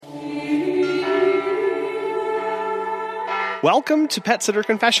Welcome to Pet Sitter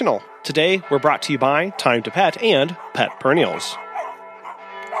Confessional. Today, we're brought to you by Time to Pet and Pet Perennials.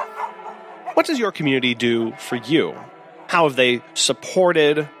 What does your community do for you? How have they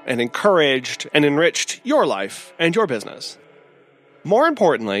supported and encouraged and enriched your life and your business? More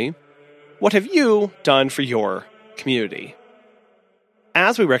importantly, what have you done for your community?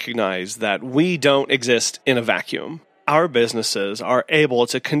 As we recognize that we don't exist in a vacuum, our businesses are able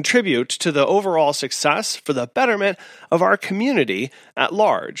to contribute to the overall success for the betterment of our community at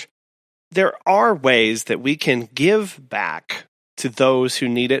large. There are ways that we can give back to those who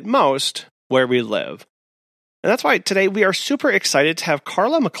need it most where we live. And that's why today we are super excited to have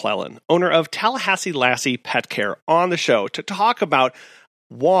Carla McClellan, owner of Tallahassee Lassie Pet Care, on the show to talk about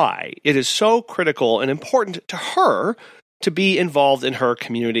why it is so critical and important to her to be involved in her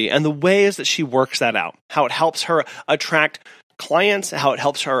community and the ways that she works that out, how it helps her attract clients, how it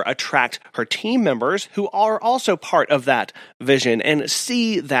helps her attract her team members who are also part of that vision and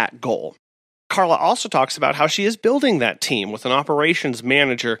see that goal. Carla also talks about how she is building that team with an operations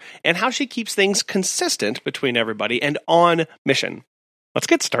manager and how she keeps things consistent between everybody and on mission. Let's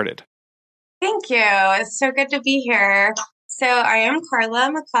get started. Thank you. It's so good to be here. So I am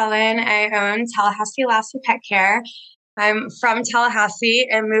Carla McClellan. I own Tallahassee Lassie Pet Care. I'm from Tallahassee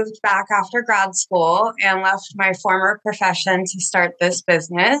and moved back after grad school and left my former profession to start this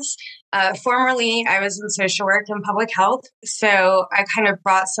business. Formerly, I was in social work and public health, so I kind of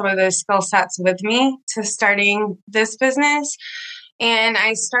brought some of those skill sets with me to starting this business. And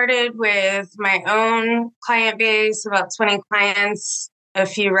I started with my own client base, about 20 clients, a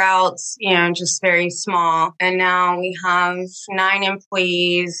few routes, just very small. And now we have 9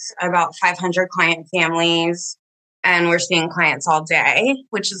 employees, about 500 client families. And we're seeing clients all day,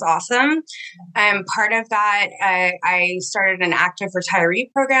 which is awesome. Part of that, I started an active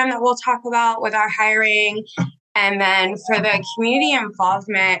retiree program that we'll talk about with our hiring. And then for the community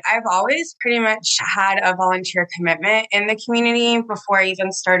involvement, I've always pretty much had a volunteer commitment in the community before I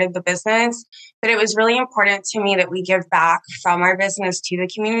even started the business. But it was really important to me that we give back from our business to the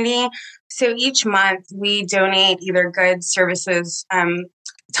community. So each month we donate either goods, services,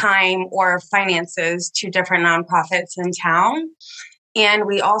 time, or finances to different nonprofits in town. And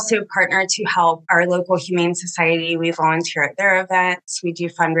we also partner to help our local humane society. We volunteer at their events. We do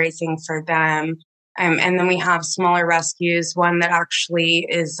fundraising for them. And then we have smaller rescues, one that actually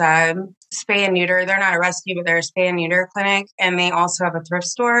is spay and neuter. They're not a rescue, but they're a spay and neuter clinic. And they also have a thrift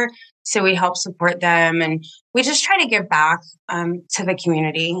store. So we help support them. And we just try to give back to the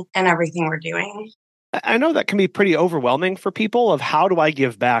community and everything we're doing. I know that can be pretty overwhelming for people of how do I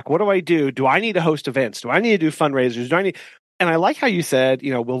give back? What do I do? Do I need to host events? Do I need to do fundraisers? And I like how you said,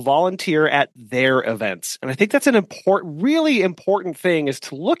 we'll volunteer at their events. And I think that's an really important thing is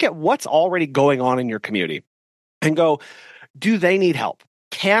to look at what's already going on in your community and go, do they need help?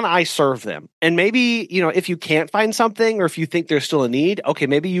 Can I serve them? And maybe, if you can't find something or if you think there's still a need, okay,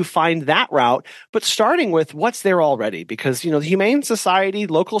 maybe you find that route, but starting with what's there already, because, the Humane Society,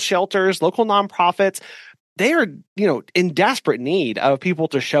 local shelters, local nonprofits, they are, in desperate need of people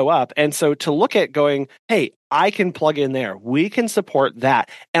to show up. And so to look at going, hey, I can plug in there, we can support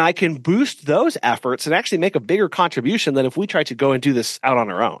that, and I can boost those efforts and actually make a bigger contribution than if we try to go and do this out on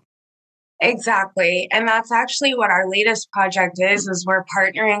our own. Exactly. And that's actually what our latest project is we're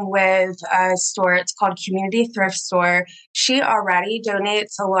partnering with a store. It's called Community Thrift Store. She already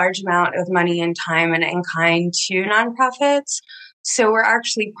donates a large amount of money and time and in kind to nonprofits. So we're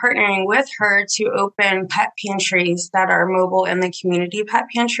actually partnering with her to open pet pantries that are mobile in the community pet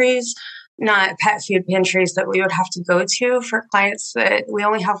pantries, not pet food pantries that we would have to go to for clients that we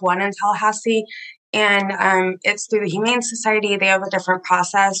only have one in Tallahassee. And it's through the Humane Society. They have a different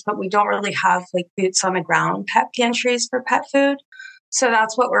process, but we don't really have boots on the ground pet pantries for pet food. So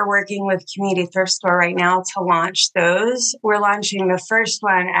that's what we're working with Community Thrift Store right now to launch those. We're launching the first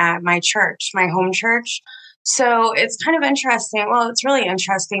one at my church, my home church. So it's kind of interesting. Well, it's really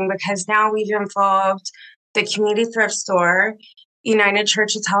interesting because now we've involved the Community Thrift Store, United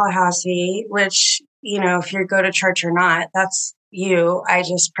Church of Tallahassee, which, if you go to church or not, that's you. I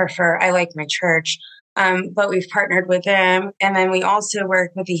like my church. But we've partnered with them. And then we also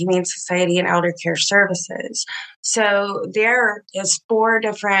work with the Humane Society and Elder Care Services. So there is 4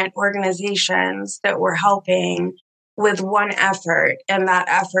 different organizations that we're helping with one effort, and that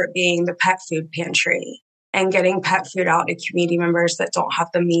effort being the pet food pantry and getting pet food out to community members that don't have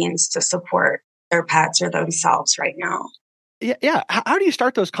the means to support their pets or themselves right now. Yeah. How do you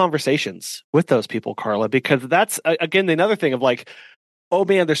start those conversations with those people, Carla? Because that's, again, another thing of oh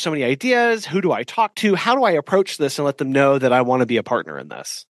man, there's so many ideas. Who do I talk to? How do I approach this and let them know that I want to be a partner in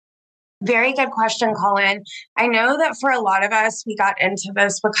this? Very good question, Colin. I know that for a lot of us, we got into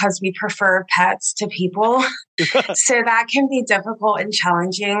this because we prefer pets to people. So that can be difficult and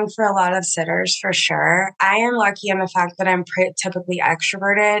challenging for a lot of sitters for sure. I am lucky in the fact that I'm typically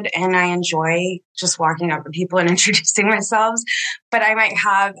extroverted and I enjoy just walking up to people and introducing myself. But I might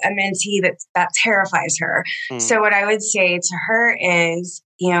have a mentee that terrifies her. So what I would say to her is,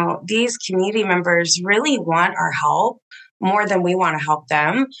 these community members really want our help more than we want to help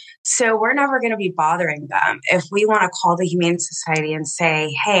them. So we're never going to be bothering them. If we want to call the Humane Society and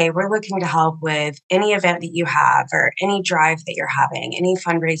say, hey, we're looking to help with any event that you have or any drive that you're having, any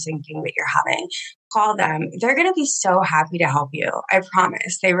fundraising thing that you're having, call them. They're going to be so happy to help you. I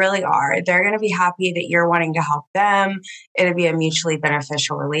promise. They really are. They're going to be happy that you're wanting to help them. It'll be a mutually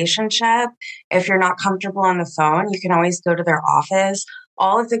beneficial relationship. If you're not comfortable on the phone, you can always go to their office.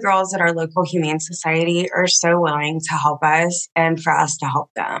 All of the girls at our local Humane Society are so willing to help us and for us to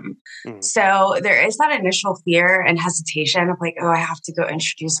help them. So there is that initial fear and hesitation of like, oh, I have to go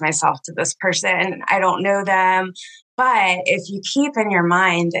introduce myself to this person. I don't know them. But if you keep in your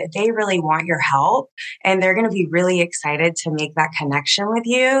mind that they really want your help and they're going to be really excited to make that connection with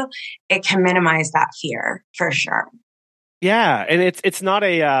you, it can minimize that fear for sure. Yeah, and it's not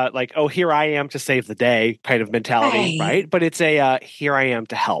a like, oh, here I am to save the day kind of mentality, right? But it's a here I am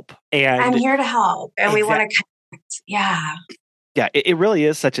to help, and I'm here to help, and we want to connect. Yeah, it really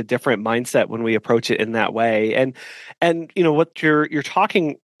is such a different mindset when we approach it in that way. And what you're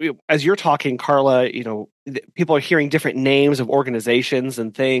talking as you're talking, Carla, people are hearing different names of organizations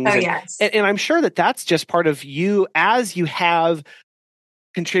and things. Oh, yes, and I'm sure that that's just part of you as you have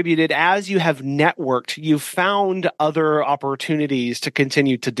contributed, as you have networked, you've found other opportunities to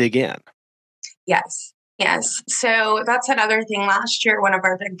continue to dig in. Yes. So that's another thing. Last year, one of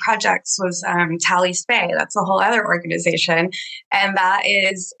our big projects was Tally Spay. That's a whole other organization. And that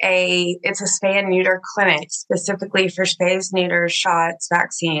is it's a spay and neuter clinic specifically for spays, neuters, shots,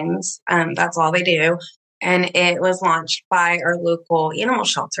 vaccines. That's all they do. And it was launched by our local animal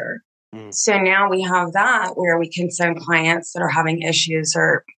shelter. So now we have that where we can send clients that are having issues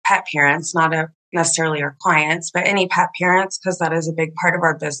or pet parents, not necessarily our clients, but any pet parents, because that is a big part of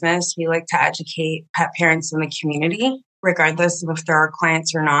our business. We like to educate pet parents in the community, regardless of if they're our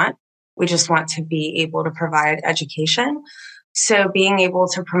clients or not. We just want to be able to provide education. So being able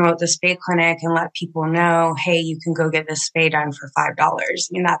to promote the spay clinic and let people know, hey, you can go get this spay done for $5. I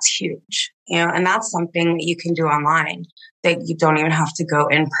mean, that's huge, and that's something that you can do online that you don't even have to go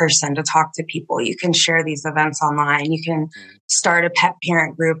in person to talk to people. You can share these events online. You can start a pet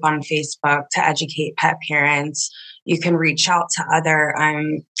parent group on Facebook to educate pet parents. You can reach out to other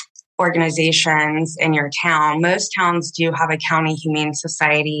organizations in your town. Most towns do have a county humane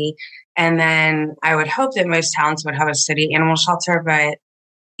society. And then I would hope that most towns would have a city animal shelter, but,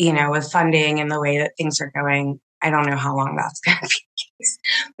 with funding and the way that things are going, I don't know how long that's going to be the case.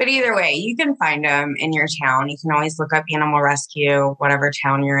 But either way, you can find them in your town. You can always look up animal rescue, whatever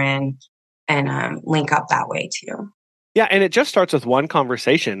town you're in, and link up that way too. Yeah, and it just starts with one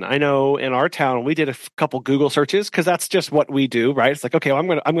conversation. I know in our town we did a couple Google searches because that's just what we do, right? It's like, okay, well,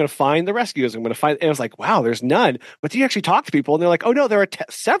 I'm gonna find the rescues. I'm gonna find. And it was like, wow, there's none. But you actually talk to people, and they're like, oh no, there are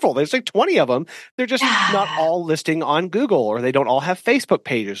several. There's like 20 of them. They're just not all listing on Google, or they don't all have Facebook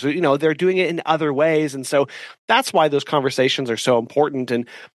pages. So, they're doing it in other ways, and so that's why those conversations are so important. And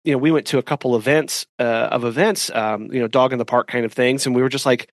we went to a couple events, dog in the park kind of things, and we were just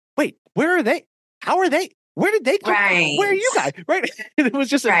like, wait, where are they? How are they? Where did they come from? Where are you guys? Right. It was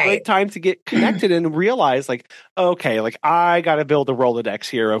just a great time to get connected and realize like, okay, like I got to build a Rolodex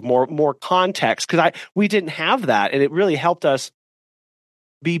here of more context because we didn't have that. And it really helped us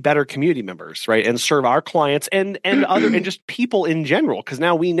be better community members, right? And serve our clients and other and just people in general. Because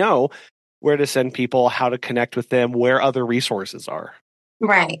now we know where to send people, how to connect with them, where other resources are.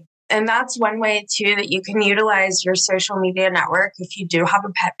 Right. And that's one way, too, that you can utilize your social media network. If you do have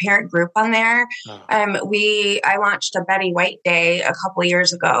a pet parent group on there, I launched a Betty White Day a couple of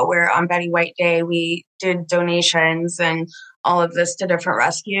years ago, where on Betty White Day, we did donations and all of this to different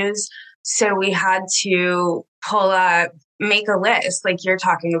rescues. So we had to make a list like you're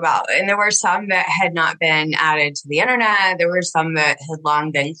talking about. And there were some that had not been added to the internet. There were some that had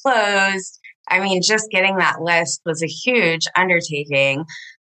long been closed. I mean, just getting that list was a huge undertaking.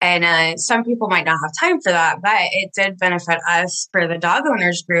 And some people might not have time for that, but it did benefit us for the dog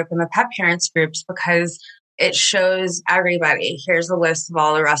owners group and the pet parents groups because it shows everybody, here's a list of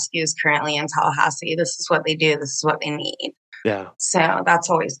all the rescues currently in Tallahassee. This is what they do. This is what they need. Yeah. So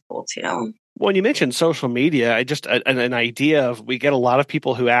that's always cool too. When you mentioned social media, I just an idea of we get a lot of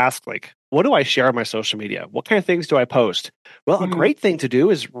people who ask, like, what do I share on my social media? What kind of things do I post? Well, a great thing to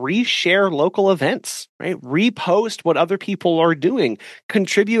do is reshare local events, right? Repost what other people are doing.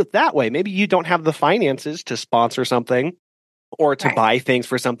 Contribute that way. Maybe you don't have the finances to sponsor something or to buy things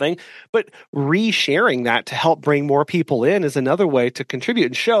for something, but resharing that to help bring more people in is another way to contribute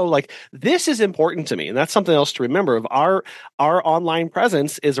and show, like, this is important to me. And that's something else to remember. Of our online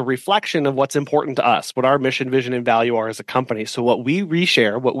presence is a reflection of what's important to us, what our mission, vision, and value are as a company. So what we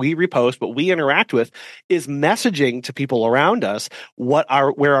reshare, what we repost, what we interact with is messaging to people around us where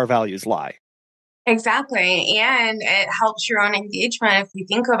our values lie. Exactly. And it helps your own engagement if you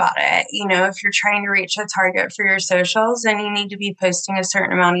think about it. If you're trying to reach a target for your socials and you need to be posting a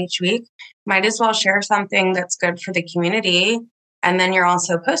certain amount each week, might as well share something that's good for the community. And then you're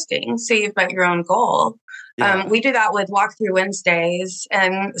also posting. So you've got your own goal. Yeah. We do that with Walkthrough Wednesdays.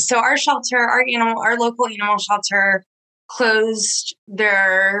 And so our shelter, our local animal shelter closed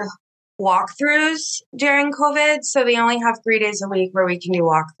their walkthroughs during COVID. So they only have 3 days a week where we can do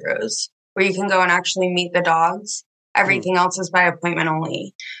walkthroughs, where you can go and actually meet the dogs. Everything else is by appointment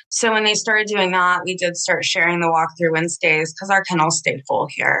only. So when they started doing that, we did start sharing the Walkthrough Wednesdays because our kennels stayed full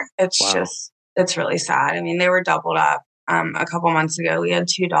here. It's really sad. I mean, they were doubled up. A couple months ago, we had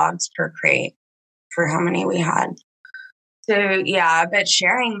 2 dogs per crate for how many we had. So yeah, but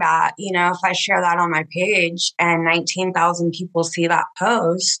sharing that, if I share that on my page and 19,000 people see that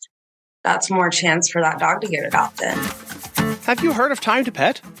post, that's more chance for that dog to get adopted. Have you heard of Time to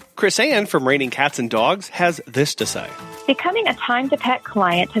Pet? Chris Ann from Raining Cats and Dogs has this to say. Becoming a Time to Pet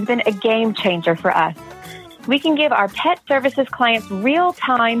client has been a game changer for us. We can give our pet services clients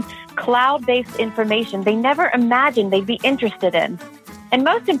real-time, cloud-based information they never imagined they'd be interested in. And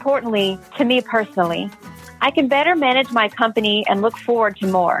most importantly, to me personally, I can better manage my company and look forward to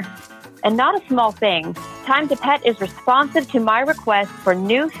more. And not a small thing, Time to Pet is responsive to my requests for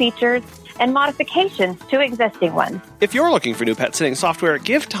new features and modifications to existing ones. If you're looking for new pet sitting software,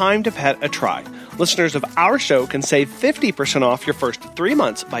 give Time to Pet a try. Listeners of our show can save 50% off your first 3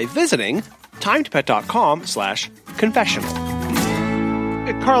 months by visiting timetopet.com/confessional.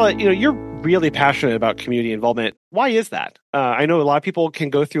 Carla, you're really passionate about community involvement. Why is that? I know a lot of people can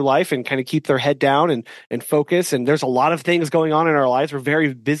go through life and kind of keep their head down and focus, and there's a lot of things going on in our lives. We're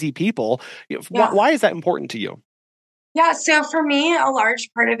very busy people. Why is that important to you? Yeah, so for me, a large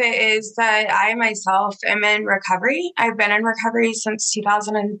part of it is that I myself am in recovery. I've been in recovery since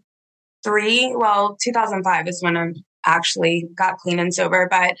 2003. Well, 2005 is when I actually got clean and sober,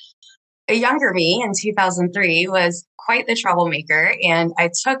 but a younger me in 2003 was quite the troublemaker, and I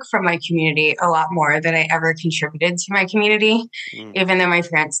took from my community a lot more than I ever contributed to my community, even though my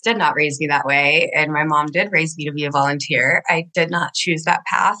parents did not raise me that way, and my mom did raise me to be a volunteer. I did not choose that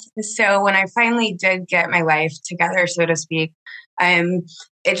path. So when I finally did get my life together, so to speak,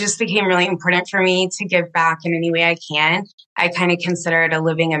 it just became really important for me to give back in any way I can. I kind of consider it a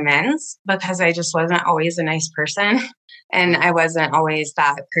living amends because I just wasn't always a nice person. And I wasn't always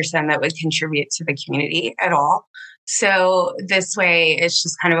that person that would contribute to the community at all. So this way, it's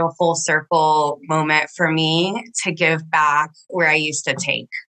just kind of a full circle moment for me to give back where I used to take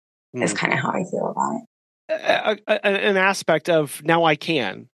is kind of how I feel about it. An aspect of now I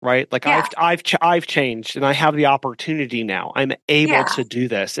can, right? Like I've changed and I have the opportunity now. I'm able to do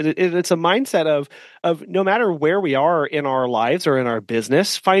this. And it's a mindset of no matter where we are in our lives or in our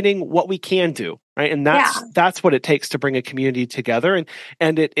business, finding what we can do, right? And that's what it takes to bring a community together.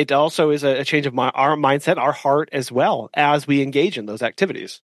 And it also is a change of our mindset, our heart as well as we engage in those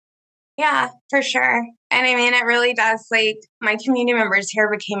activities. Yeah, for sure. And I mean, it really does, like, my community members here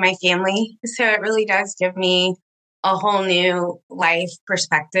became my family. So it really does give me a whole new life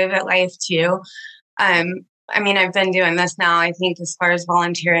perspective at life too. I mean, I've been doing this now, I think, as far as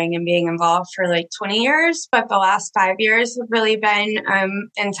volunteering and being involved for like 20 years, but the last 5 years have really been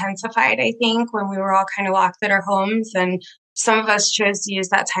intensified, I think, when we were all kind of locked at our homes. And some of us chose to use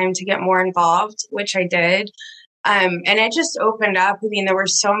that time to get more involved, which I did. And it just opened up. I mean, there were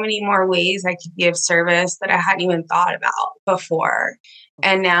so many more ways I could be of service that I hadn't even thought about before.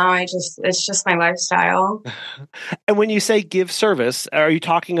 And now it's just my lifestyle. And when you say give service, are you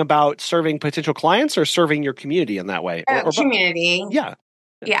talking about serving potential clients or serving your community in that way? Or community. Yeah.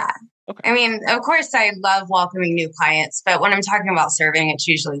 Okay. I mean, of course, I love welcoming new clients, but when I'm talking about serving, it's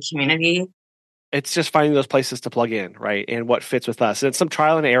usually community. It's just finding those places to plug in, right? And what fits with us. And it's some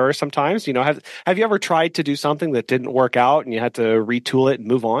trial and error sometimes. Have you ever tried to do something that didn't work out and you had to retool it and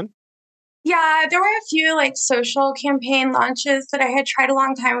move on? Yeah, there were a few like social campaign launches that I had tried a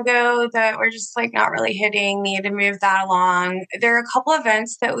long time ago that were just like not really hitting, needed to move that along. There are a couple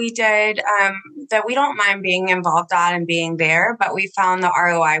events that we did that we don't mind being involved at and being there, but we found the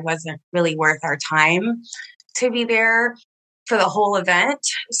ROI wasn't really worth our time to be there for the whole event.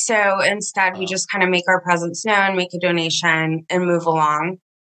 So instead, we just kind of make our presence known, make a donation, and move along.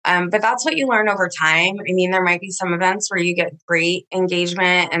 But that's what you learn over time. I mean, there might be some events where you get great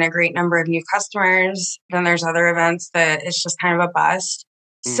engagement and a great number of new customers. Then there's other events that it's just kind of a bust.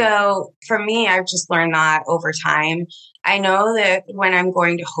 So for me, I've just learned that over time. I know that when I'm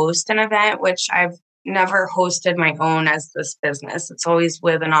going to host an event, which I've never hosted my own as this business, it's always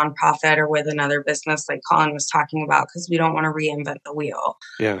with a nonprofit or with another business like Colin was talking about, because we don't want to reinvent the wheel.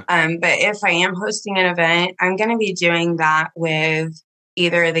 Yeah. But if I am hosting an event, I'm going to be doing that with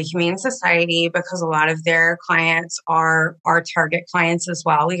either the Humane Society, because a lot of their clients are our target clients as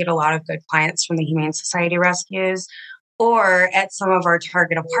well. We get a lot of good clients from the Humane Society rescues, or at some of our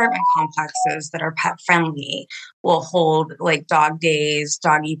target apartment complexes that are pet friendly. We'll hold like dog days,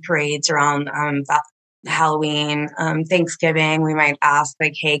 doggy parades around Halloween, Thanksgiving. We might ask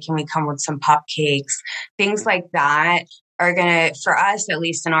like, hey, can we come with some pup cakes? Things like that are going to, for us, at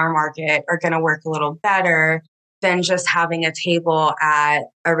least in our market, are going to work a little better than just having a table at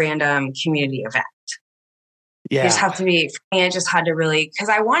a random community event. Yeah. You just have to be, for me, I just had to really, because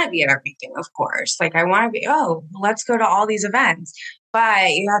I want to be at everything, of course. Like I want to be, let's go to all these events. But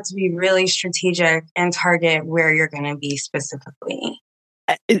you have to be really strategic and target where you're going to be specifically.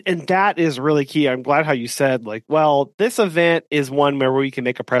 And that is really key. I'm glad how you said, like, well, this event is one where we can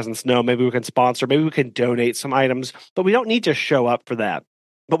make a presence known. Maybe we can sponsor, maybe we can donate some items, but we don't need to show up for that.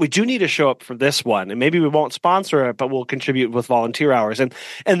 But we do need to show up for this one, and maybe we won't sponsor it, but we'll contribute with volunteer hours. And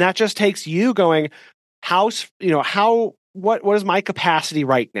that just takes you going, what is my capacity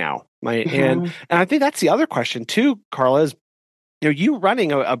right now? And I think that's the other question too, Carla, is, you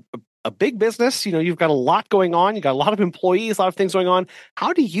running a big business, you've got a lot going on, you've got a lot of employees, a lot of things going on.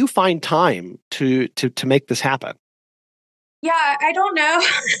 How do you find time to make this happen? Yeah, I don't know.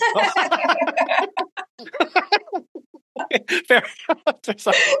 Fair.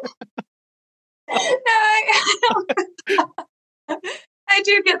 I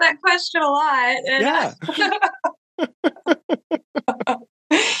do get that question a lot. Yeah.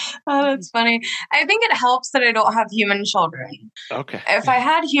 Oh, that's funny. I think it helps that I don't have human children. Okay. If I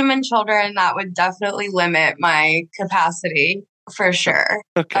had human children, that would definitely limit my capacity for sure.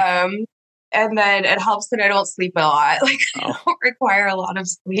 Okay. And then it helps that I don't sleep a lot. Like I don't require a lot of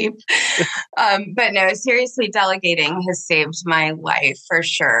sleep. But no, seriously, delegating has saved my life for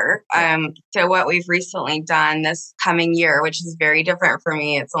sure. So what we've recently done this coming year, which is very different for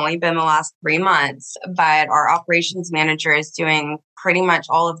me, it's only been the last 3 months, but our operations manager is doing pretty much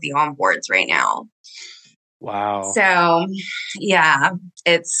all of the onboards right now. Wow. So yeah,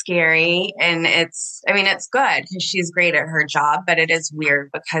 it's scary, and it's good because she's great at her job, but it is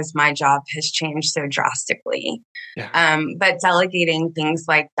weird because my job has changed so drastically. Yeah. But delegating things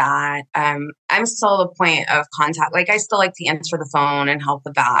like that, I'm still the point of contact. Like I still like to answer the phone and help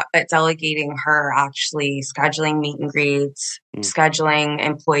with that, but delegating her actually scheduling meet and greets, scheduling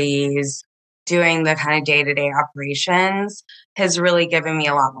employees, doing the kind of day-to-day operations has really given me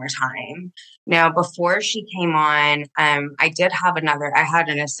a lot more time. Now, before she came on, I had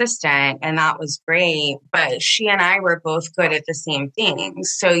an assistant, and that was great, but she and I were both good at the same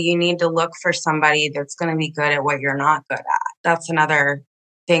things. So you need to look for somebody that's going to be good at what you're not good at. That's another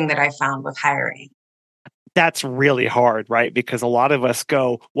thing that I found with hiring. That's really hard, right? Because a lot of us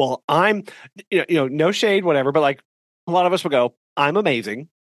go, well, I'm, no shade, whatever, but like a lot of us will go, I'm amazing.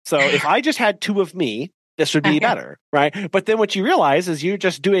 So if I just had 2 of me, this would be better, right? But then what you realize is you're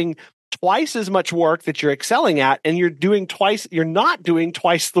just doing twice as much work that you're excelling at, and you're not doing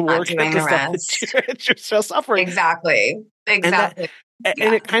twice the work at the stuff that you're still suffering. Exactly. And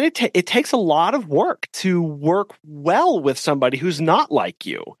it kind of it takes a lot of work to work well with somebody who's not like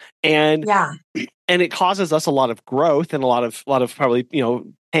you, and it causes us a lot of growth and a lot of probably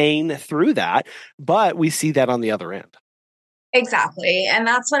pain through that. But we see that on the other end. Exactly. And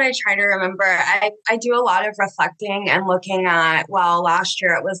that's what I try to remember. I do a lot of reflecting and looking at, well, last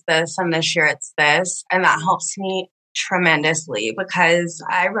year it was this and this year it's this. And that helps me tremendously, because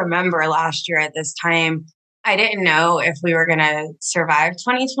I remember last year at this time, I didn't know if we were going to survive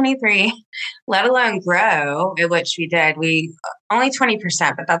 2023, let alone grow, which we did. We only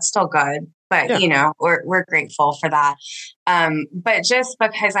 20%, but that's still good. But, we're grateful for that. But just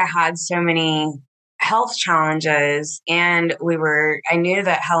because I had so many health challenges, and I knew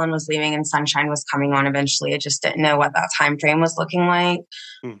that Helen was leaving and Sunshine was coming on eventually. I just didn't know what that time frame was looking like.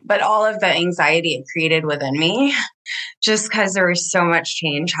 But all of the anxiety it created within me, just because there was so much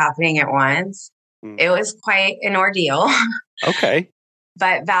change happening at once, it was quite an ordeal. Okay.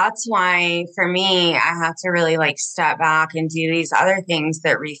 But that's why, for me, I have to really like step back and do these other things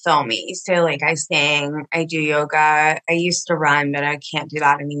that refill me. So like I sing, I do yoga. I used to run, but I can't do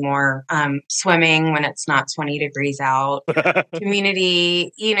that anymore. Swimming when it's not 20 degrees out,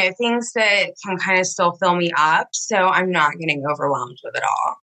 community, things that can kind of still fill me up. So I'm not getting overwhelmed with it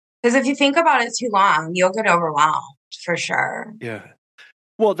all. Because if you think about it too long, you'll get overwhelmed for sure. Yeah.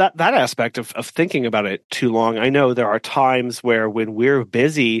 Well, that aspect of thinking about it too long, I know there are times where when we're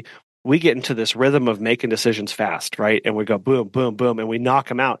busy, we get into this rhythm of making decisions fast, right? And we go boom, boom, boom, and we knock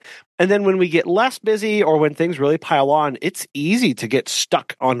them out. And then when we get less busy or when things really pile on, it's easy to get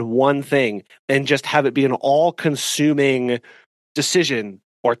stuck on one thing and just have it be an all-consuming decision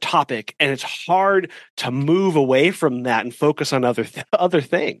or topic. And it's hard to move away from that and focus on other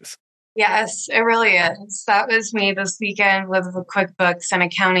things. Yes, it really is. That was me this weekend with the QuickBooks and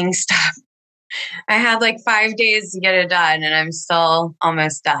accounting stuff. I had like 5 days to get it done, and I'm still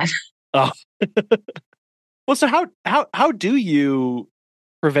almost done. Oh. Well, so how do you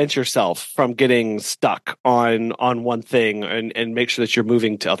prevent yourself from getting stuck on one thing and make sure that you're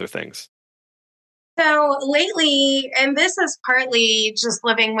moving to other things? So lately, and this is partly just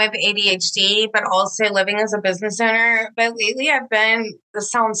living with ADHD, but also living as a business owner. But lately this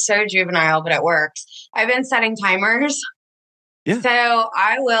sounds so juvenile, but it works. I've been setting timers. Yeah. So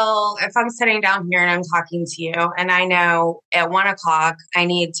I will, if I'm sitting down here and I'm talking to you and I know at 1:00, I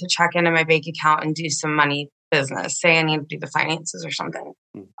need to check into my bank account and do some money business. Say I need to do the finances or something.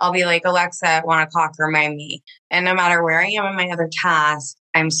 I'll be like, Alexa, at 1:00, remind me. And no matter where I am in my other task,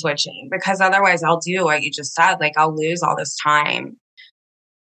 I'm switching, because otherwise I'll do what you just said. Like I'll lose all this time.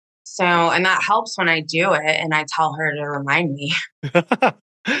 So, and that helps when I do it and I tell her to remind me. That's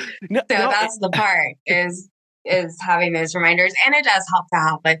the part is having those reminders. And it does help to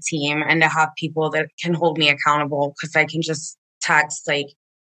have a team and to have people that can hold me accountable, because I can just text like,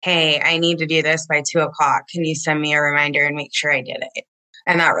 hey, I need to do this by 2:00. Can you send me a reminder and make sure I did it?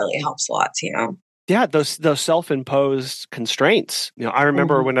 And that really helps a lot too. Yeah, those self-imposed constraints. I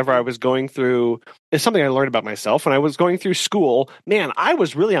remember whenever I was going through, it's something I learned about myself when I was going through school. Man, I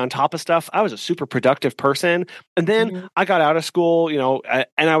was really on top of stuff. I was a super productive person. And then I got out of school,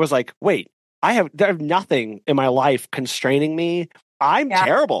 and I was like, wait, there have nothing in my life constraining me. I'm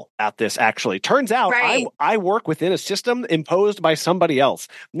terrible at this, actually. Turns out I work within a system imposed by somebody else.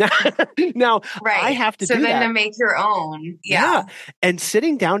 Now I have to do that. So then to make your own. Yeah. And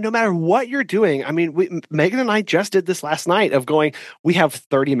sitting down, no matter what you're doing. I mean, Megan and I just did this last night of going, we have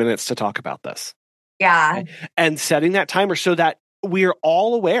 30 minutes to talk about this. Yeah. Okay? And setting that timer so that we're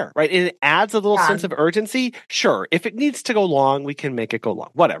all aware, right? And it adds a little sense of urgency. Sure, if it needs to go long, we can make it go long,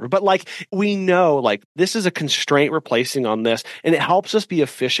 whatever. But we know, this is a constraint we're placing on this, and it helps us be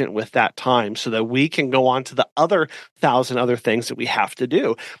efficient with that time so that we can go on to the other 1,000 other things that we have to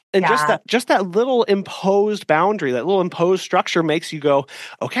do. And just that little imposed boundary, that little imposed structure makes you go,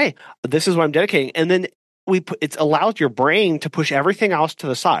 okay, this is what I'm dedicating. And then it allows your brain to push everything else to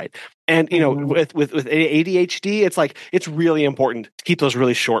the side. And, with ADHD, it's really important to keep those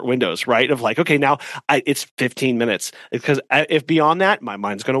really short windows, right? Of okay, now it's 15 minutes, because if beyond that, my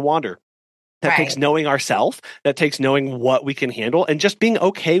mind's going to wander. That takes knowing ourselves, that takes knowing what we can handle, and just being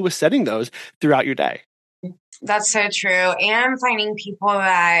okay with setting those throughout your day. That's so true. And finding people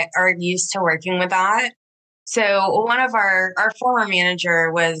that are used to working with that. So one of our former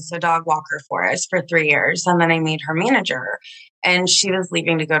manager was a dog walker for us for 3 years. And then I made her manager, and she was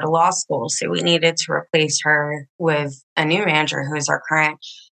leaving to go to law school. So we needed to replace her with a new manager who is our current.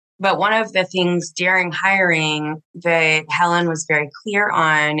 But one of the things during hiring that Helen was very clear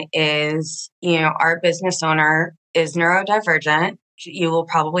on is, our business owner is neurodivergent. You will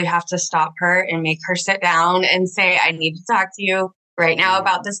probably have to stop her and make her sit down and say, I need to talk to you right now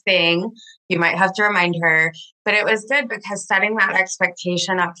about this thing. You might have to remind her. But it was good, because setting that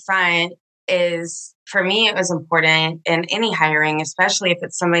expectation up front is, for me, it was important in any hiring, especially if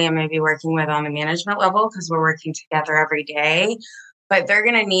it's somebody I'm maybe working with on the management level, because we're working together every day. But they're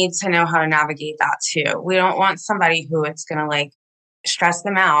going to need to know how to navigate that too. We don't want somebody who it's going to stress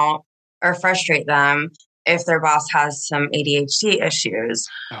them out or frustrate them if their boss has some ADHD issues.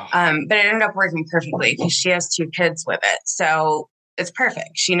 But it ended up working perfectly, because she has 2 kids with it. So it's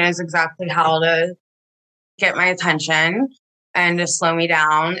perfect. She knows exactly how to get my attention and to slow me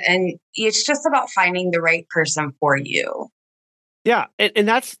down. And it's just about finding the right person for you. Yeah. And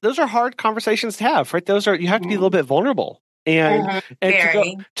those are hard conversations to have, right? You have to be a little bit vulnerable. And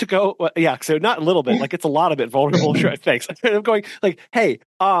Very. yeah, so not a little bit, like it's a lot of it vulnerable. Sure, thanks. I'm going like, hey,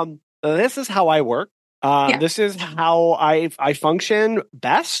 this is how I work. This is how I function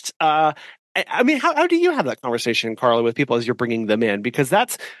best. I mean, how do you have that conversation, Carla, with people as you're bringing them in? Because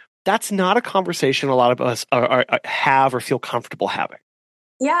that's not a conversation a lot of us have or feel comfortable having.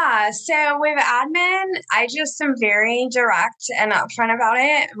 Yeah. So with admin, I just am very direct and upfront about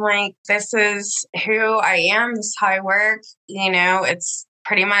it. I'm like, this is who I am. This is how I work. It's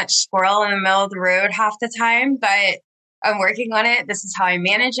pretty much squirrel in the middle of the road half the time, but I'm working on it. This is how I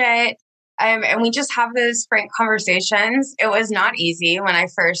manage it. And we just have those frank conversations. It was not easy when I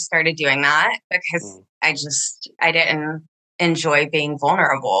first started doing that because I didn't enjoy being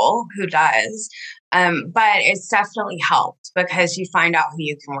vulnerable. Who does? But it's definitely helped because you find out who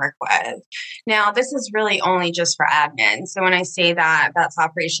you can work with. Now, this is really only just for admin. So when I say that, that's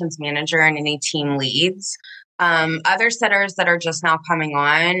operations manager and any team leads. Other sitters that are just now coming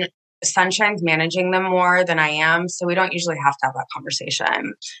on, Sunshine's managing them more than I am. So we don't usually have to have that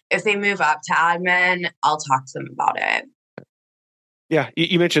conversation. If they move up to admin, I'll talk to them about it. Yeah,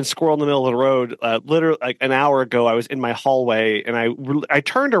 you mentioned squirrel in the middle of the road. Literally, like an hour ago, I was in my hallway and I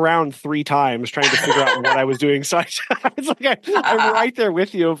turned around 3 times trying to figure out what I was doing. So I was like, I'm right there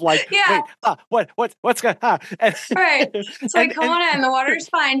with you. Of like, wait, what's going? Right? It's like, come on in. The water's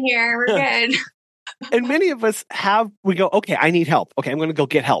fine here. We're good. And many of us we go, okay, I need help. Okay, I'm going to go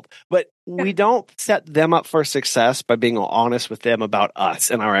get help. But we don't set them up for success by being honest with them about us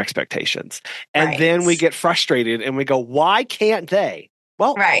and our expectations. And then we get frustrated and we go, why can't they?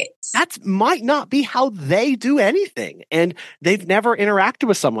 Well, that might not be how they do anything. And they've never interacted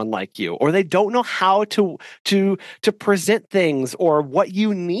with someone like you, or they don't know how to present things or what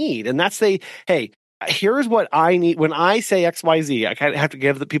you need. And hey, here's what I need. When I say XYZ, I kind of have to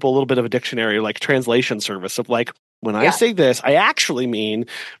give the people a little bit of a dictionary, like translation service of like, when I say this, I actually mean,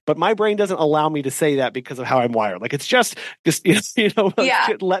 but my brain doesn't allow me to say that because of how I'm wired. Like, it's just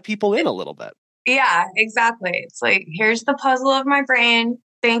let people in a little bit. Yeah, exactly. It's like, here's the puzzle of my brain.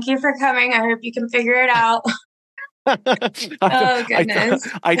 Thank you for coming. I hope you can figure it out. Oh, goodness.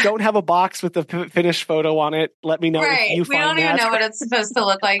 I don't have a box with the finished photo on it. Let me know if you we find don't even know what it's supposed to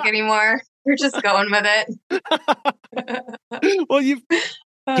look like anymore. We're just going with it. Well, you've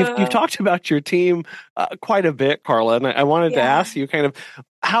talked about your team quite a bit, Carla, and I wanted to ask you kind of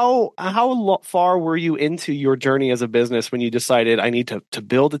how far were you into your journey as a business when you decided I need to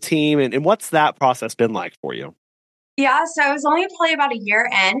build a team, and what's that process been like for you? Yeah, so I was only probably about a year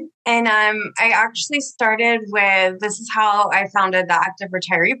in, and I actually started with, this is how I founded the active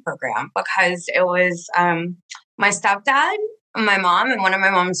retiree program, because it was my stepdad, my mom, and one of my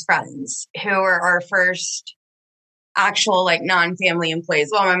mom's friends who were our first actual like non-family employees.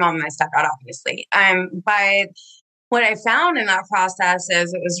 Well, my mom and my stepdad, obviously. But what I found in that process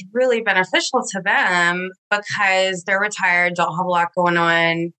is it was really beneficial to them because they're retired, don't have a lot going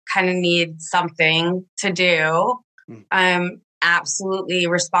on, kind of need something to do. Absolutely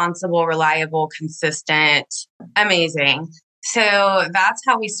responsible, reliable, consistent, amazing. So that's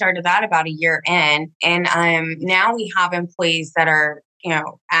how we started that about a year in. And now we have employees that are,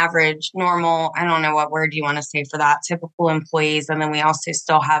 average, normal. I don't know what word you want to say for that, typical employees. And then we also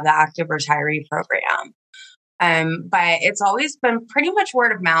still have the active retiree program. But it's always been pretty much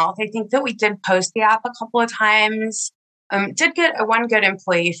word of mouth. I think that we did post the app a couple of times. Did get one good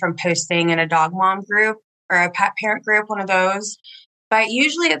employee from posting in a dog mom group or a pet parent group, one of those. But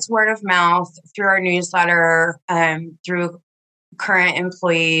usually it's word of mouth through our newsletter, through current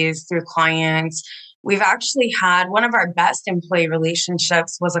employees, through clients. We've actually had one of our best employee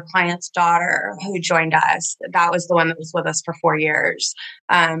relationships was a client's daughter who joined us. That was the one that was with us for 4 years.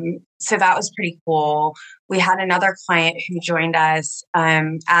 So that was pretty cool. We had another client who joined us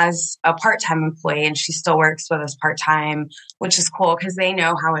as a part-time employee, and she still works with us part-time, which is cool because they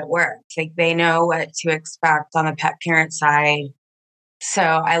know how it works. Like, they know what to expect on the pet parent side. So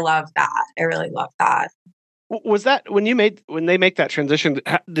I love that. I really love that. Was that when they make that transition?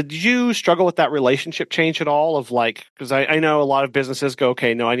 Did you struggle with that relationship change at all? Of like, because I know a lot of businesses go,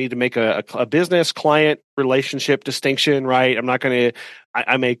 okay, no, I need to make a business client relationship distinction, right? I'm not going to,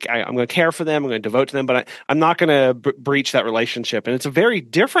 I'm going to care for them, I'm going to devote to them, but I'm not going to breach that relationship. And it's a very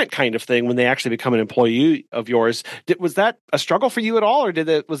different kind of thing when they actually become an employee of yours. Was that a struggle for you at all, or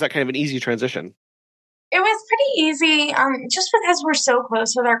was that kind of an easy transition? It was pretty easy, just because we're so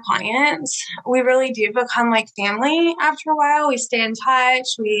close with our clients. We really do become like family after a while. We stay in touch.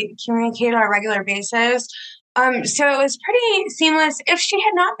 We communicate on a regular basis. So it was pretty seamless. If she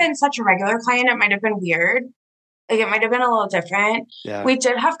had not been such a regular client, it might have been weird. Like it might have been a little different. Yeah. We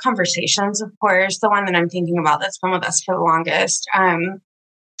did have conversations, of course. The one that I'm thinking about that's been with us for the longest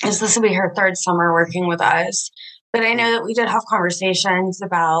is this will be her third summer working with us. But I know that we did have conversations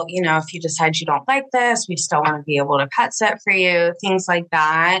about, if you decide you don't like this, we still want to be able to pet sit for you, things like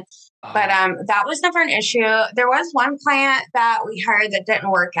that. But that was never an issue. There was one client that we hired that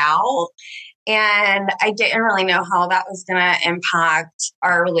didn't work out. And I didn't really know how that was going to impact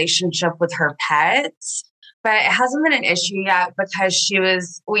our relationship with her pets. But it hasn't been an issue yet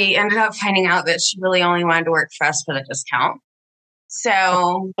because we ended up finding out that she really only wanted to work for us for the discount.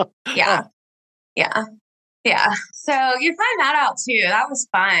 So, yeah. So you find that out too. That was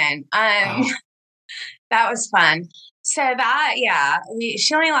fun. That was fun. So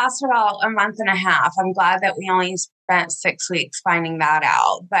she only lasted about a month and a half. I'm glad that we only spent 6 weeks finding that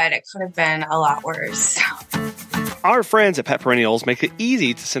out, but it could have been a lot worse. Our friends at Pet Perennials make it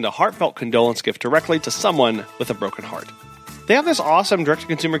easy to send a heartfelt condolence gift directly to someone with a broken heart. They have this awesome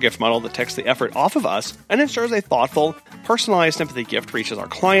direct-to-consumer gift model that takes the effort off of us and ensures a thoughtful, personalized sympathy gift reaches our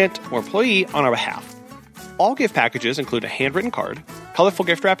client or employee on our behalf. All gift packages include a handwritten card, colorful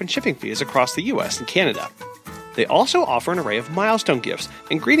gift wrap, and shipping fees across the U.S. and Canada. They also offer an array of milestone gifts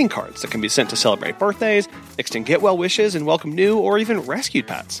and greeting cards that can be sent to celebrate birthdays, extend get-well wishes, and welcome new or even rescued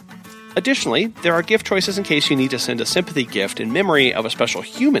pets. Additionally, there are gift choices in case you need to send a sympathy gift in memory of a special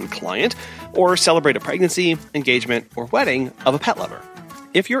human client or celebrate a pregnancy, engagement, or wedding of a pet lover.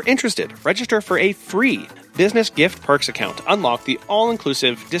 If you're interested, register for a free business gift perks account to unlock the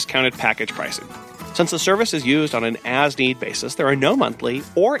all-inclusive discounted package pricing. Since the service is used on an as-need basis, there are no monthly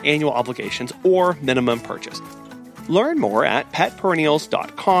or annual obligations or minimum purchase. Learn more at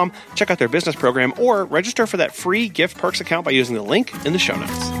petperennials.com, check out their business program, or register for that free gift perks account by using the link in the show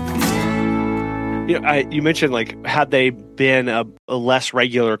notes. You mentioned had they been a less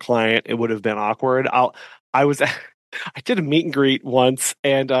regular client, it would have been awkward. I did a meet and greet once,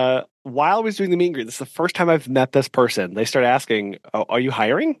 and while I was doing the meet and greet, this is the first time I've met this person. They started asking, "Are you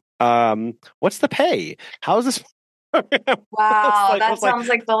hiring? What's the pay? How is this?" Wow, that sounds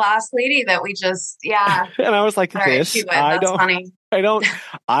like the last lady that we just, yeah. And I was like, funny.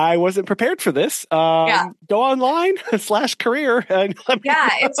 I wasn't prepared for this. Go online /career.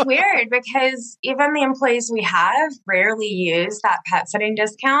 It's weird because even the employees we have rarely use that pet sitting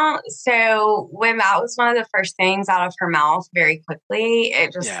discount. So when that was one of the first things out of her mouth very quickly,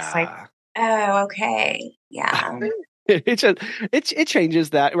 it just was like, oh, okay. Yeah. It changes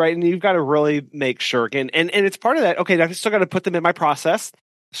that, right? And you've got to really make sure. And it's part of that. Okay, I've still got to put them in my process.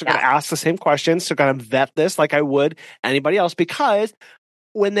 Still got to ask the same questions. Still got to vet this like I would anybody else. Because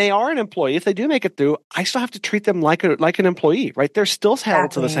when they are an employee, if they do make it through, I still have to treat them like an employee, right? They're still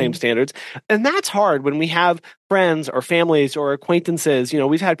held to the same standards. And that's hard when we have friends or families or acquaintances.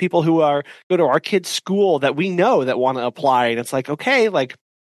 We've had people who go to our kids' school that we know that want to apply. And it's like, okay,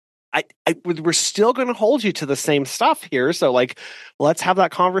 we're still going to hold you to the same stuff here. So let's have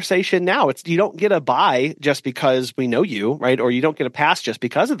that conversation now. You don't get a buy just because we know you, right? Or you don't get a pass just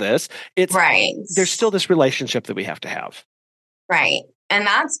because of this. It's right. There's still this relationship that we have to have. Right. And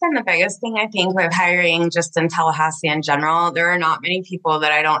that's been the biggest thing, I think, with hiring just in Tallahassee in general. There are not many people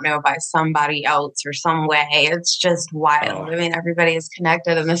that I don't know by somebody else or some way. It's just wild. I mean, everybody is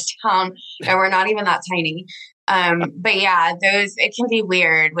connected in this town and we're not even that tiny. But yeah, it can be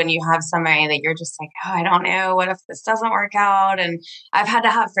weird when you have somebody that you're just like, oh, I don't know. What if this doesn't work out? And I've had to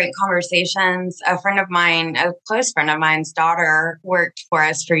have frank conversations. A close friend of mine's daughter worked for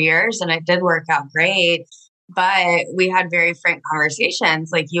us for years and it did work out great. But we had very frank conversations.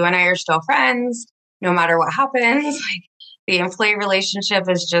 Like, you and I are still friends, no matter what happens. The employee relationship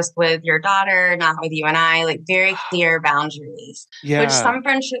is just with your daughter, not with you and I, very clear boundaries, which some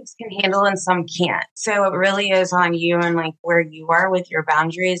friendships can handle and some can't. So it really is on you and where you are with your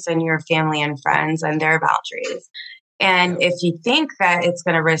boundaries and your family and friends and their boundaries. And if you think that it's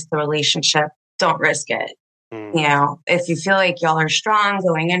going to risk the relationship, don't risk it. If you feel like y'all are strong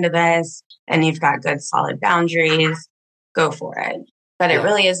going into this and you've got good solid boundaries, go for it. But it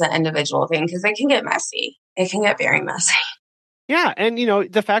really is an individual thing because it can get messy. It can get very messy. Yeah. And,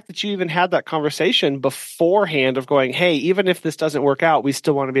 the fact that you even had that conversation beforehand of going, hey, even if this doesn't work out, we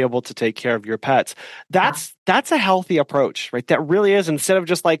still want to be able to take care of your pets. That's a healthy approach, right? That really is, instead of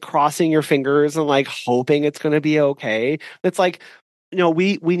just crossing your fingers and hoping it's going to be okay. It's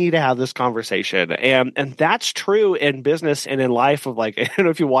we need to have this conversation. And that's true in business and in life of I don't know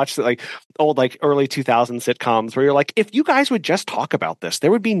if you watched old early 2000 sitcoms where you're if you guys would just talk about this,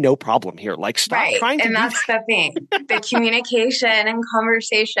 there would be no problem here. Stop trying to. And that's the thing. The communication and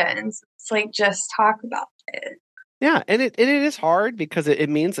conversations. It's just talk about it. Yeah, and it is hard because it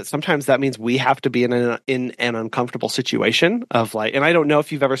means that sometimes that means we have to be in an uncomfortable situation of like, and I don't know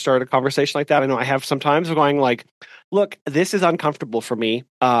if you've ever started a conversation like that. I know I have sometimes of going like, look, this is uncomfortable for me,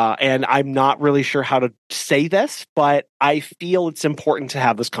 and I'm not really sure how to say this, but I feel it's important to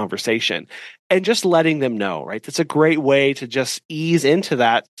have this conversation, and just letting them know, right? That's a great way to just ease into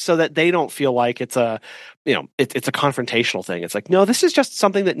that so that they don't feel like it's a, it's a confrontational thing. It's like, no, this is just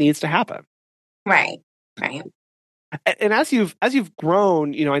something that needs to happen. Right. Right. And as you've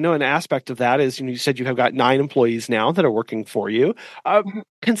grown, I know an aspect of that is, you said you have got 9 employees now that are working for you.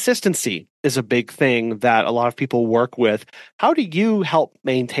 Consistency is a big thing that a lot of people work with. How do you help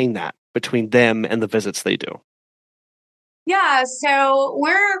maintain that between them and the visits they do? Yeah, so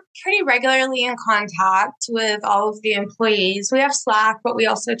we're pretty regularly in contact with all of the employees. We have Slack, but we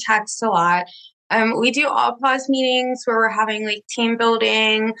also text a lot. We do all pause meetings where we're having like team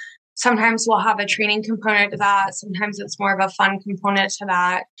building. Sometimes we'll have a training component to that. Sometimes it's more of a fun component to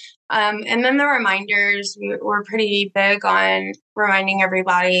that. And then the reminders, we're pretty big on reminding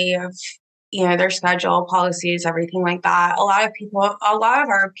everybody of, their schedule, policies, everything like that. A lot of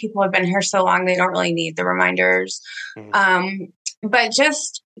our people have been here so long, they don't really need the reminders. Mm-hmm. But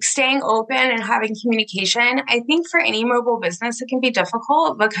just staying open and having communication, I think for any mobile business, it can be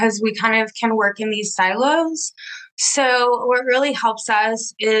difficult because we kind of can work in these silos. So what really helps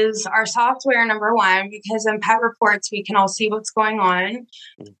us is our software, number one, because in pet reports, we can all see what's going on.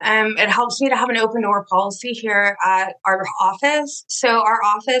 It helps me to have an open door policy here at our office. So our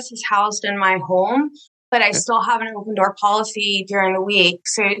office is housed in my home, but I still have an open door policy during the week.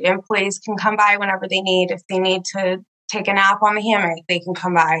 So employees can come by whenever they need. If they need to take a nap on the hammock, they can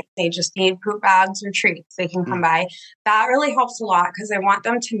come by. If they just need poop bags or treats, they can come by. That really helps a lot because I want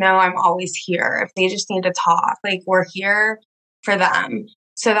them to know I'm always here. If they just need to talk, like we're here for them.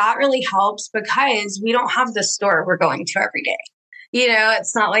 So that really helps because we don't have the store we're going to every day.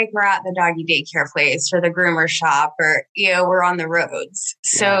 It's not like we're at the doggy daycare place or the groomer shop or, we're on the roads.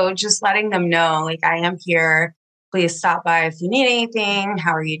 So just letting them know, like, I am here. Please stop by if you need anything.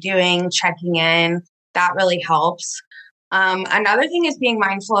 How are you doing? Checking in. That really helps. Another thing is being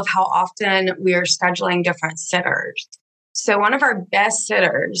mindful of how often we are scheduling different sitters. So one of our best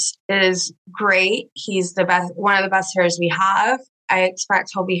sitters is great. He's one of the best sitters we have. I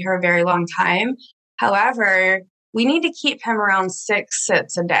expect he'll be here a very long time. However, we need to keep him around 6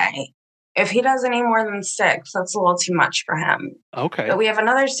 sits a day. If he does any more than 6, that's a little too much for him. Okay. But we have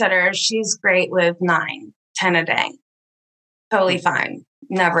another sitter. She's great with 9, 10 a day. Totally fine.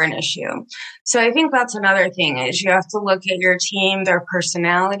 Never an issue. So I think that's another thing is you have to look at your team, their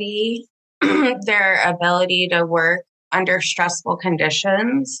personality, their ability to work under stressful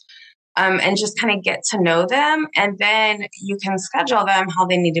conditions, and just kind of get to know them. And then you can schedule them how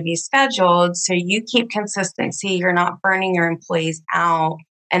they need to be scheduled. So you keep consistency. You're not burning your employees out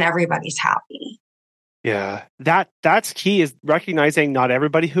and everybody's happy. Yeah, that's key is recognizing not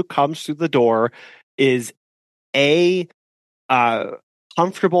everybody who comes through the door is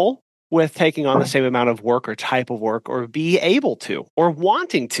comfortable with taking on the same amount of work or type of work or be able to or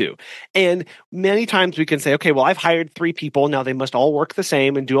wanting to. And many times we can say, okay, well, I've hired 3 people. Now they must all work the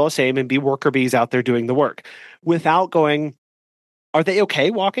same and do all the same and be worker bees out there doing the work without going, are they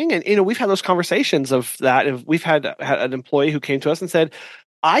okay walking? And, we've had those conversations of that. We've had an employee who came to us and said,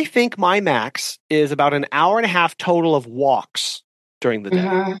 I think my max is about an hour and a half total of walks during the day.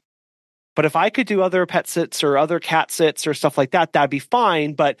 Mm-hmm. But if I could do other pet sits or other cat sits or stuff like that, that'd be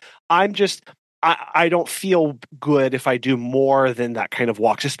fine. But I don't feel good if I do more than that kind of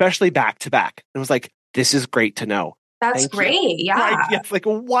walks, especially back to back. And I was like, this is great to know. That's great. Yeah. Right? Yes, like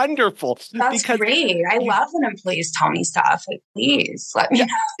wonderful. That's great. I love when employees tell me stuff. Like, please let me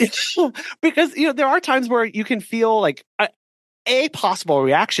know. Because, there are times where you can feel like a possible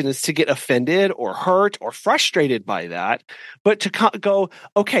reaction is to get offended or hurt or frustrated by that, but to go,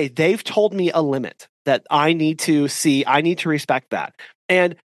 okay, they've told me a limit that I need to see. I need to respect that.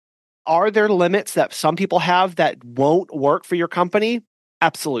 And are there limits that some people have that won't work for your company?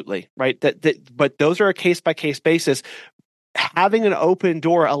 Absolutely, right? But those are a case-by-case basis. Having an open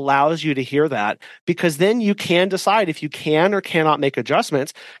door allows you to hear that because then you can decide if you can or cannot make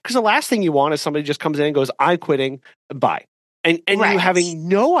adjustments. Because the last thing you want is somebody just comes in and goes, I'm quitting, bye. And right. You having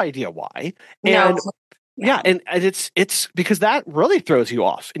no idea why. And and it's because that really throws you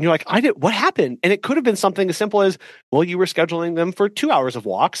off. And you're like, what happened? And it could have been something as simple as, well, you were scheduling them for 2 hours of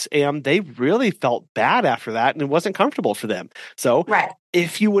walks and they really felt bad after that and it wasn't comfortable for them. So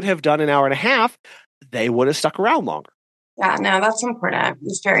if you would have done an hour and a half, they would have stuck around longer. Yeah, no, that's important.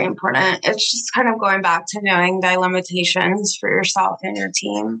 It's very important. It's just kind of going back to knowing the limitations for yourself and your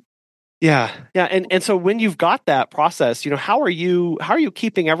team. Yeah. Yeah. And so when you've got that process, how are you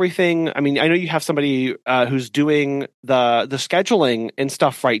keeping everything? I mean, I know you have somebody who's doing the scheduling and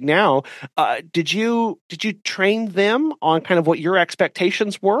stuff right now. Did you train them on kind of what your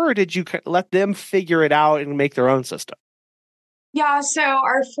expectations were, or did you let them figure it out and make their own system? Yeah, so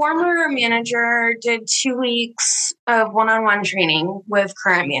our former manager did 2 weeks of one-on-one training with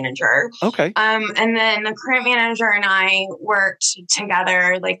current manager. Okay. And then the current manager and I worked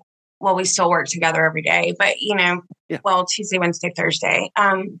together, we still work together every day, but Tuesday, Wednesday, Thursday,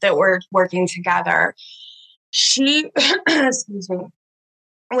 that we're working together. She, excuse me,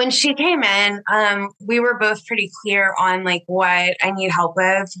 when she came in, we were both pretty clear on what I need help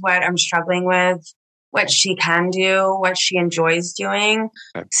with, what I'm struggling with, what she can do, what she enjoys doing.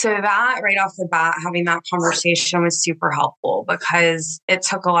 Okay. So that right off the bat, having that conversation was super helpful because it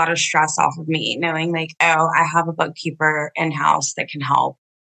took a lot of stress off of me knowing I have a bookkeeper in-house that can help.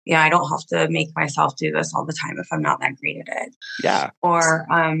 I don't have to make myself do this all the time if I'm not that great at it. Yeah. Or,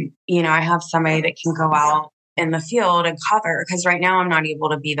 I have somebody that can go out in the field and cover, because right now I'm not able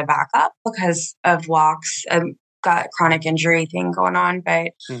to be the backup because of walks. Got a chronic injury thing going on, but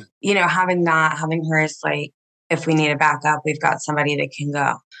having her is if we need a backup, we've got somebody that can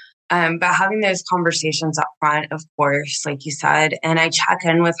go. But having those conversations up front, of course, like you said, and I check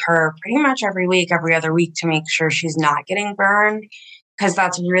in with her pretty much every week, every other week to make sure she's not getting burned, because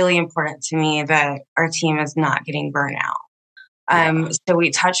that's really important to me that our team is not getting burnt out. So we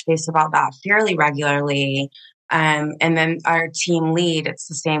touch base about that fairly regularly. And then our team lead, it's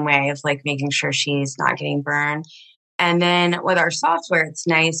the same way of making sure she's not getting burned. And then with our software, it's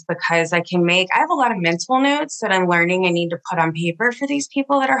nice because I have a lot of mental notes that I'm learning I need to put on paper for these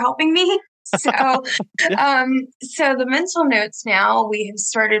people that are helping me. So, so the mental notes now we have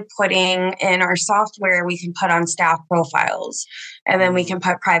started putting in our software, we can put on staff profiles, and then we can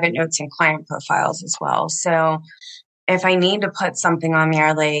put private notes in client profiles as well. So if I need to put something on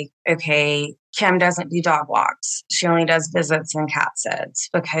there, okay, Kim doesn't do dog walks. She only does visits and cat sits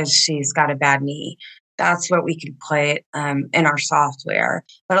because she's got a bad knee. That's what we could put in our software.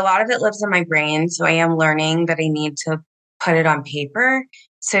 But a lot of it lives in my brain. So I am learning that I need to put it on paper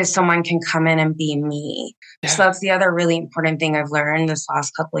so someone can come in and be me. Yeah. So that's the other really important thing I've learned this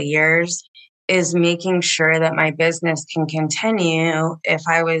last couple of years is making sure that my business can continue if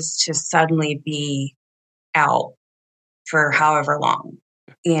I was to suddenly be out for however long,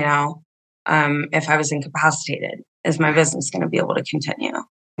 if I was incapacitated, is my business going to be able to continue?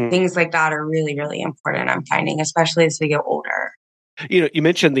 Things like that are really, really important, I'm finding, especially as we get older. You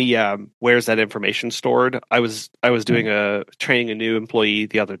mentioned the where's that information stored? I was doing training a new employee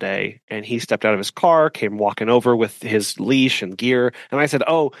the other day, and he stepped out of his car, came walking over with his leash and gear, and I said,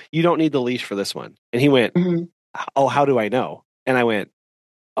 "Oh, you don't need the leash for this one." And he went, "Oh, how do I know?" And I went,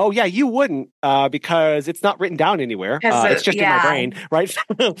 "Oh, yeah, you wouldn't because it's not written down anywhere. It's just in my brain, right?"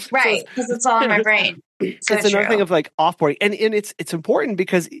 Right, because it's all in my brain. So it's another thing of offboarding, and it's important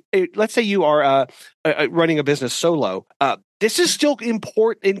because let's say you are running a business solo. This is still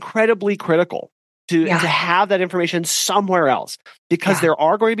incredibly critical to have that information somewhere else, because there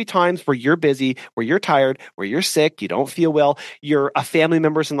are going to be times where you're busy, where you're tired, where you're sick, you don't feel well, a family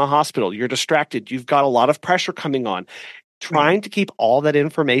member's in the hospital, you're distracted, you've got a lot of pressure coming on. Trying to keep all that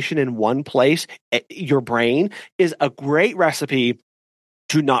information in one place, your brain, is a great recipe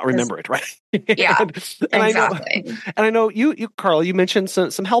to not remember it, right? Yeah, and exactly. I know you, Carla, you mentioned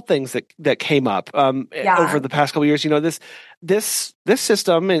some health things that came up over the past couple of years. This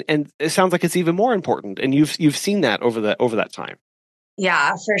system, and it sounds like it's even more important, and you've seen that over that time.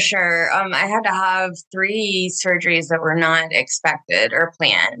 Yeah, for sure. I had to have 3 surgeries that were not expected or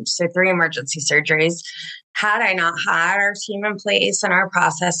planned. So 3 emergency surgeries. Had I not had our team in place and our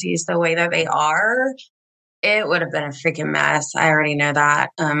processes the way that they are, it would have been a freaking mess. I already know that.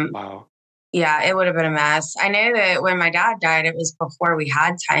 Wow. Yeah, it would have been a mess. I know that when my dad died, it was before we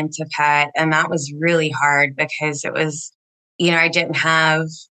had time to pet. And that was really hard because it was, I didn't have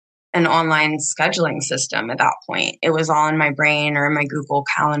an online scheduling system at that point. It was all in my brain or in my Google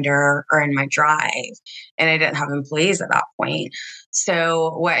Calendar or in my Drive. And I didn't have employees at that point.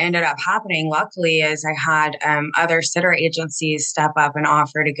 So what ended up happening, luckily, is I had other sitter agencies step up and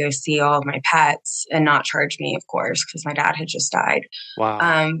offer to go see all of my pets and not charge me, of course, because my dad had just died.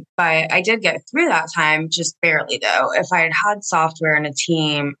 Wow. But I did get through that time, just barely, though. If I had had software and a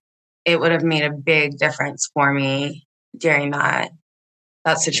team, it would have made a big difference for me during that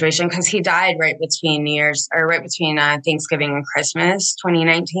situation, because he died right between Thanksgiving and Christmas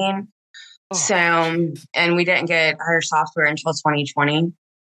 2019. So, and we didn't get our software until 2020.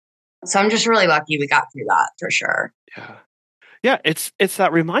 So I'm just really lucky we got through that for sure. Yeah. Yeah, it's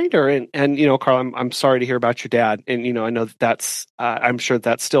that reminder, and Carl, I'm sorry to hear about your dad, and I know that's I'm sure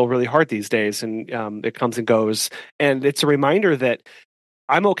that's still really hard these days, and it comes and goes, and it's a reminder that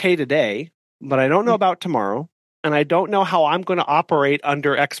I'm okay today, but I don't know about tomorrow, and I don't know how I'm going to operate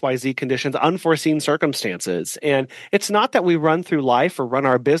under XYZ conditions, unforeseen circumstances. And it's not that we run through life or run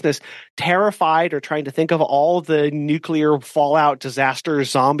our business terrified or trying to think of all the nuclear fallout, disaster,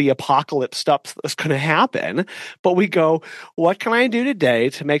 zombie apocalypse stuff that's going to happen, but we go, what can I do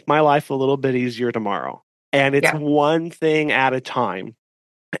today to make my life a little bit easier tomorrow? And it's one thing at a time.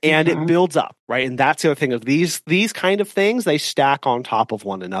 And it builds up, right? And that's the other thing of these kind of things, they stack on top of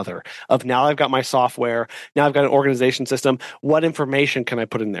one another. Of now I've got my software, now I've got an organization system. What information can I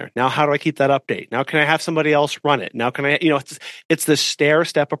put in there? Now how do I keep that update? Now can I have somebody else run it? Now can I, it's the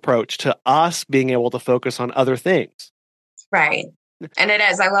stair-step approach to us being able to focus on other things. Right. And it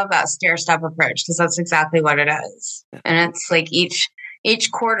is. I love that stair-step approach because that's exactly what it is. And it's like each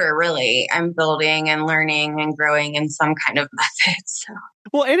quarter, really, I'm building and learning and growing in some kind of method. So.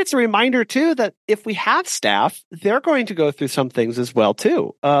 Well, and it's a reminder, too, that if we have staff, they're going to go through some things as well,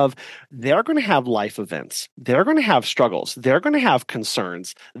 too, of they're going to have life events. They're going to have struggles. They're going to have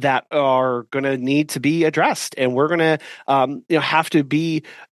concerns that are going to need to be addressed. And we're going to have to be,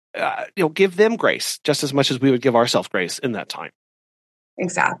 give them grace just as much as we would give ourselves grace in that time.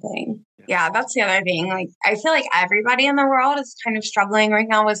 Exactly. Yeah, that's the other thing. Like, I feel like everybody in the world is kind of struggling right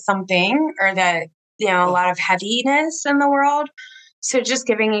now with something or that, a lot of heaviness in the world. So just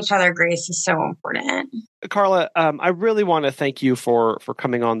giving each other grace is so important. Carla, I really want to thank you for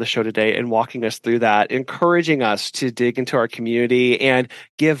coming on the show today and walking us through that, encouraging us to dig into our community and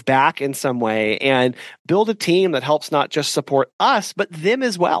give back in some way and build a team that helps not just support us, but them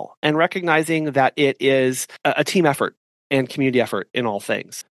as well, and recognizing that it is a team effort and community effort in all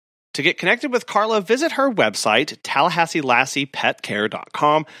things. To get connected with Carla, visit her website,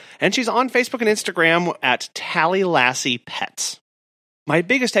 TallahasseeLassiePetCare.com, and she's on Facebook and Instagram at TallahasseePets. My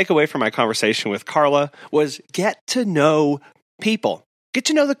biggest takeaway from my conversation with Carla was get to know people. Get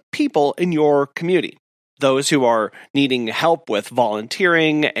to know the people in your community. Those who are needing help with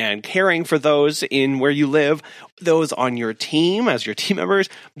volunteering and caring for those in where you live, those on your team as your team members,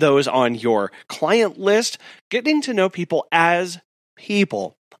 those on your client list. Getting to know people as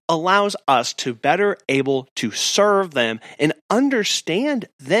people allows us to better able to serve them and understand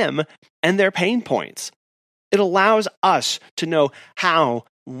them and their pain points. It allows us to know how,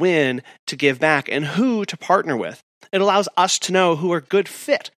 when to give back and who to partner with. It allows us to know who are a good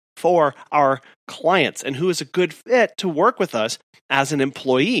fit for our clients and who is a good fit to work with us as an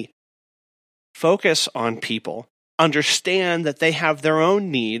employee. Focus on people. Understand that they have their own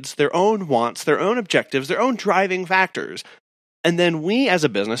needs, their own wants, their own objectives, their own driving factors. And then we as a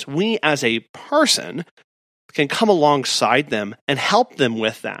business, we as a person can come alongside them and help them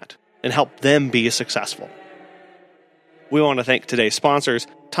with that and help them be successful. We want to thank today's sponsors,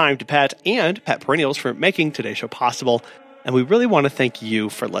 Time to Pet and Pet Perennials, for making today's show possible. And we really want to thank you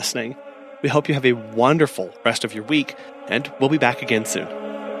for listening. We hope you have a wonderful rest of your week, and we'll be back again soon.